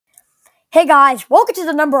Hey guys, welcome to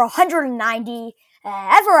the number 190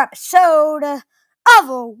 ever episode of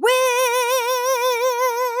a Wiz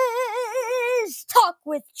Talk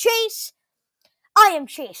with Chase. I am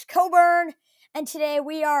Chase Coburn, and today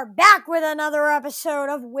we are back with another episode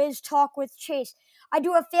of Wiz Talk with Chase. I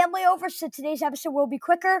do have family over, so today's episode will be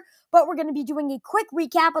quicker, but we're going to be doing a quick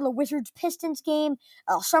recap of the Wizards-Pistons game,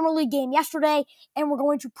 Summer League game yesterday, and we're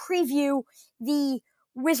going to preview the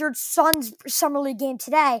Wizards-Suns Summer League game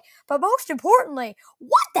today. But most importantly,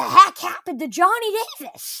 what the heck happened to Johnny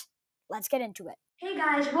Davis? Let's get into it. Hey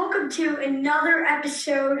guys, welcome to another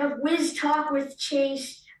episode of Wiz Talk with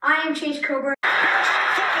Chase. I am Chase Coburn.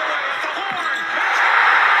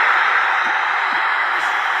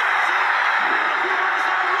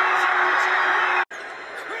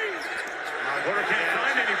 Porter can't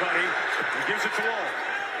find anybody. He gives it to Wall.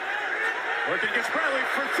 Working against Bradley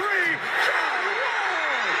for three.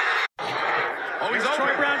 Oh, he's over.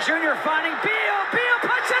 Troy Brown Jr. finding Beal. Beal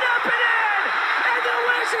puts it up and in. And the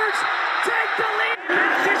Wizards take the lead.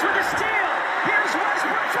 Matthews with a steal. Here's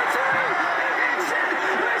Westbrook for three. He hits it.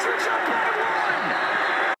 Wizards up by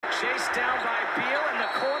one. Chased down by Beal in the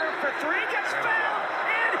corner for three. Gets fouled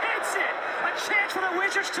and hits it. A chance for the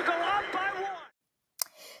Wizards to go up by one.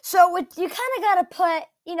 So you kind of got to put,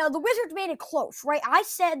 the Wizards made it close, right? I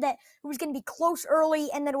said that it was going to be close early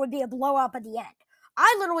and that it would be a blowout at the end.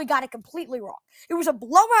 I literally got it completely wrong. It was a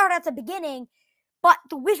blowout at the beginning, but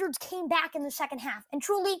the Wizards came back in the second half. And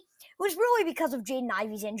truly, it was really because of Jaden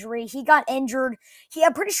Ivey's injury. He got injured.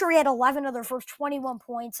 I'm pretty sure he had 11 of their first 21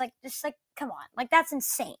 points. Come on. That's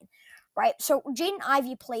insane, right? So Jaden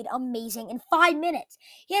Ivey played amazing in 5 minutes.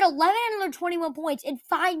 He had 11 of their 21 points in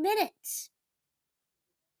 5 minutes.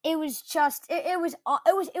 It was just, it was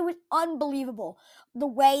unbelievable the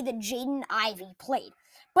way that Jaden Ivey played.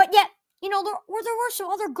 But yet, there were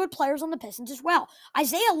some other good players on the Pistons as well.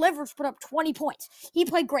 Isaiah Livers put up 20 points. He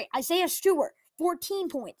played great. Isaiah Stewart, 14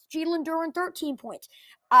 points. Jalen Duren, 13 points.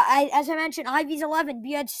 As I mentioned, Ivey's 11.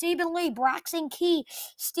 You had Saben Lee, Braxton Key,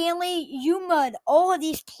 Stanley Umud, all of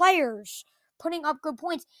these players putting up good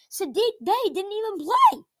points. Sadiq Bey didn't even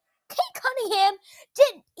play. Kate Cunningham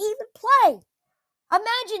didn't even play.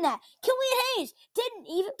 Imagine that. Killian Hayes didn't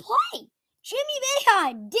even play. Jimmy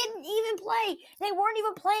Boeheim didn't even play. They weren't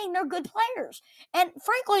even playing. They're good players. And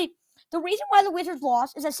frankly, the reason why the Wizards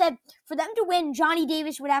lost is I said for them to win, Johnny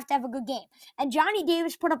Davis would have to have a good game. And Johnny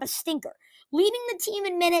Davis put up a stinker, leading the team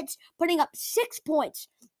in minutes, putting up 6 points,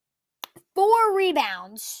 4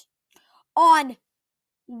 rebounds on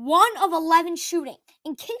 1 of 11 shooting.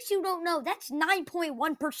 In case you don't know, that's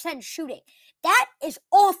 9.1% shooting. That is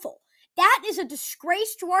awful. That is a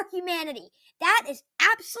disgrace to our humanity. That is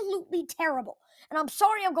absolutely terrible. And I'm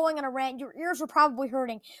sorry I'm going on a rant. Your ears are probably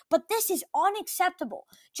hurting. But this is unacceptable.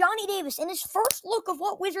 Johnny Davis, in his first look of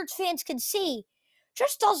what Wizards fans can see,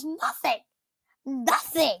 just does nothing.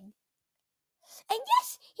 Nothing. And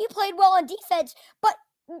yes, he played well on defense, but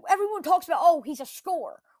everyone talks about, he's a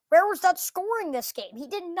scorer. Where was that scoring this game? He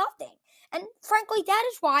did nothing. And frankly, that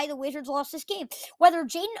is why the Wizards lost this game. Whether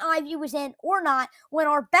Jaden Ivey was in or not, when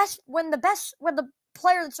the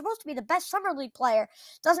player that's supposed to be the best Summer League player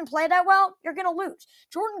doesn't play that well, you're going to lose.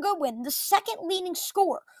 Jordan Goodwin, the second leading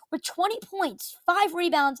scorer, with 20 points, 5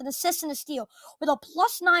 rebounds, an assist and a steal, with a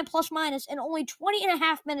 +9 plus-minus and only 20 and a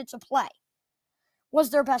half minutes of play, was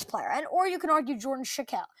their best player. Or you can argue Jordan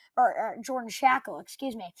Shackle,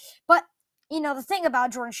 But the thing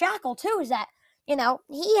about Jordan Shackle, too, is that,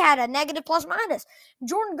 he had a negative plus-minus.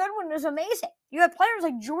 Jordan Goodwin was amazing. You had players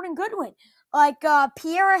like Jordan Goodwin.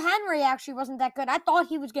 Pierre Henry actually wasn't that good. I thought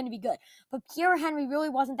he was going to be good. But Pierre Henry really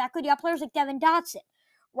wasn't that good. You had players like Devin Dotson,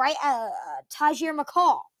 right? Tajir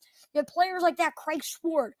McCall. You had players like that, Craig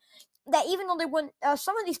Sword, that even though they wouldn't,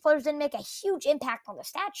 some of these players didn't make a huge impact on the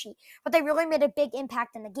stat sheet, but they really made a big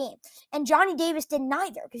impact in the game. And Johnny Davis didn't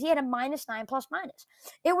either because he had a -9 plus-minus.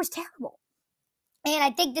 It was terrible. And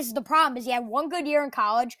I think this is the problem, is he had one good year in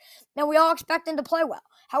college, and we all expect him to play well.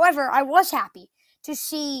 However, I was happy to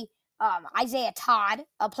see Isaiah Todd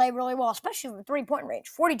play really well, especially from the three-point range,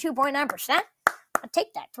 42.9%. I'll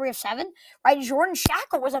take that, 3 of 7. Right, Jordan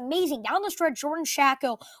Shackle was amazing. Down the stretch, Jordan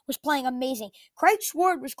Shackle was playing amazing. Craig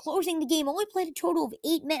Sword was closing the game, only played a total of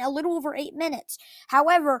 8 minutes, a little over 8 minutes.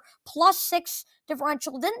 However, +6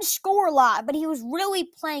 differential, didn't score a lot, but he was really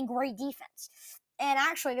playing great defense. And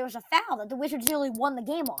actually, there was a foul that the Wizards nearly won the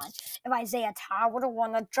game on. If Isaiah Todd would have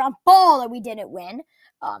won the jump ball that we didn't win.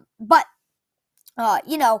 The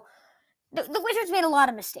Wizards made a lot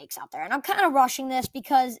of mistakes out there. And I'm kind of rushing this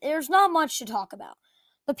because there's not much to talk about.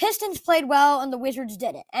 The Pistons played well and the Wizards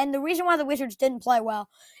didn't. And the reason why the Wizards didn't play well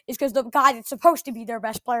is because the guy that's supposed to be their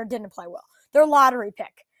best player didn't play well. Their lottery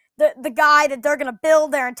pick. the guy that they're going to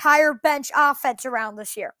build their entire bench offense around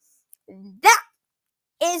this year. That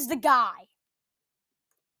is the guy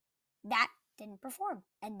that didn't perform.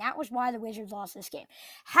 And that was why the Wizards lost this game.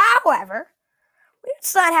 However,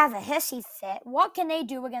 let's not have a hissy fit. What can they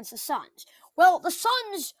do against the Suns? Well, the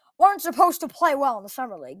Suns weren't supposed to play well in the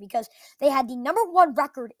Summer League because they had the number 1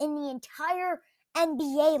 record in the entire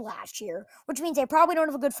NBA last year, which means they probably don't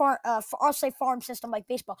have a good farm system like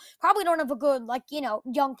baseball. Probably don't have a good,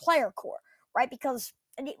 young player core, right? Because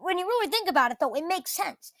when you really think about it, though, it makes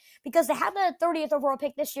sense because they had the 30th overall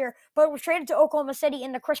pick this year, but it was traded to Oklahoma City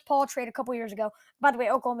in the Chris Paul trade a couple years ago. By the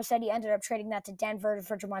way, Oklahoma City ended up trading that to Denver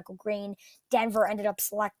for JaMychal Green. Denver ended up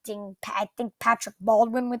selecting, I think, Patrick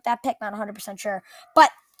Baldwin with that pick. Not 100% sure.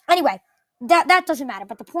 But anyway, that doesn't matter.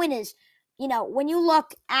 But the point is, when you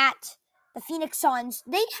look at the Phoenix Suns,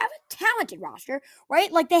 they have a talented roster,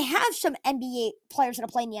 right? Like, they have some NBA players that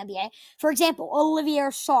are playing in the NBA. For example, Olivier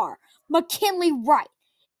Sarr, McKinley Wright,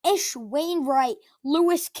 Ish Wainwright,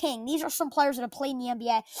 Louis King. These are some players that have played in the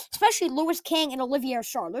NBA, especially Louis King and Olivier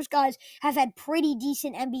Sarr. Those guys have had pretty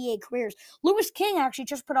decent NBA careers. Louis King actually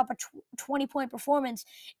just put up a 20-point performance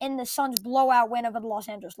in the Suns' blowout win over the Los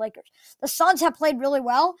Angeles Lakers. The Suns have played really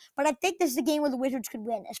well, but I think this is a game where the Wizards could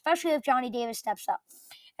win, especially if Johnny Davis steps up.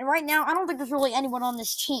 And right now, I don't think there's really anyone on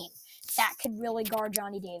this team that could really guard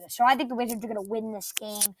Johnny Davis. So I think the Wizards are going to win this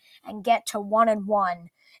game and get to 1-1.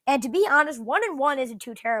 And to be honest, 1-1 isn't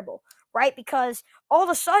too terrible, right? Because all of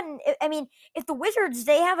a sudden, if the Wizards,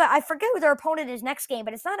 I forget who their opponent is next game,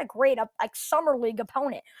 but it's not a great summer league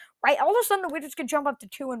opponent, right? All of a sudden, the Wizards could jump up to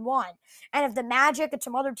 2-1. And if the Magic and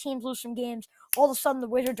some other teams lose some games, all of a sudden the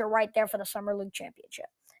Wizards are right there for the summer league championship.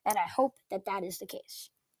 And I hope that is the case.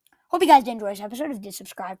 Hope you guys did enjoy this episode. If you did,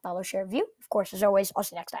 subscribe, follow, share, review. Of course, as always, I'll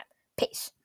see you next time. Peace.